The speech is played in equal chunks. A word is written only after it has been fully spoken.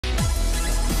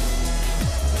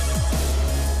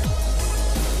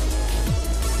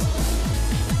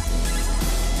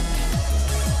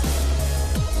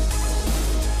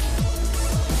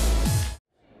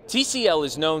TCL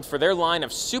is known for their line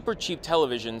of super cheap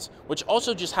televisions, which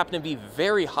also just happen to be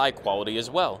very high quality as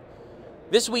well.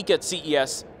 This week at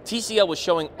CES, TCL was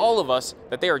showing all of us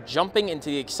that they are jumping into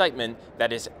the excitement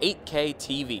that is 8K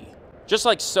TV. Just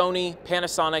like Sony,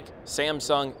 Panasonic,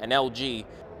 Samsung, and LG,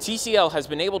 TCL has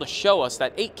been able to show us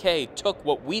that 8K took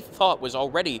what we thought was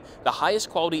already the highest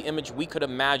quality image we could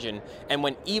imagine and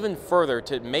went even further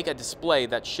to make a display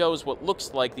that shows what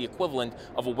looks like the equivalent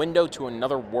of a window to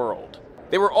another world.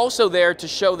 They were also there to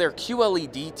show their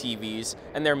QLED TVs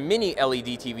and their mini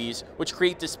LED TVs, which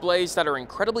create displays that are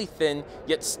incredibly thin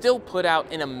yet still put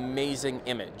out an amazing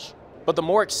image. But the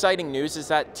more exciting news is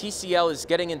that TCL is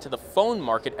getting into the phone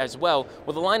market as well,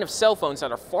 with a line of cell phones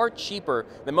that are far cheaper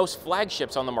than most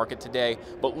flagships on the market today,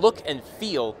 but look and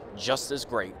feel just as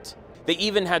great. They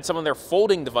even had some of their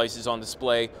folding devices on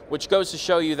display, which goes to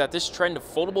show you that this trend of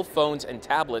foldable phones and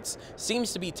tablets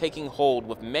seems to be taking hold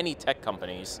with many tech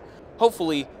companies.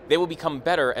 Hopefully, they will become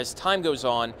better as time goes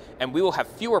on, and we will have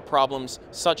fewer problems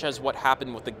such as what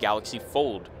happened with the Galaxy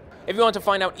Fold. If you want to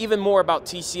find out even more about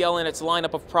TCL and its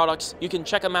lineup of products, you can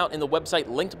check them out in the website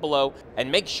linked below,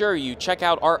 and make sure you check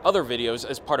out our other videos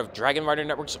as part of Dragon Rider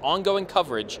Network's ongoing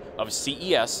coverage of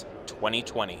CES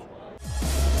 2020.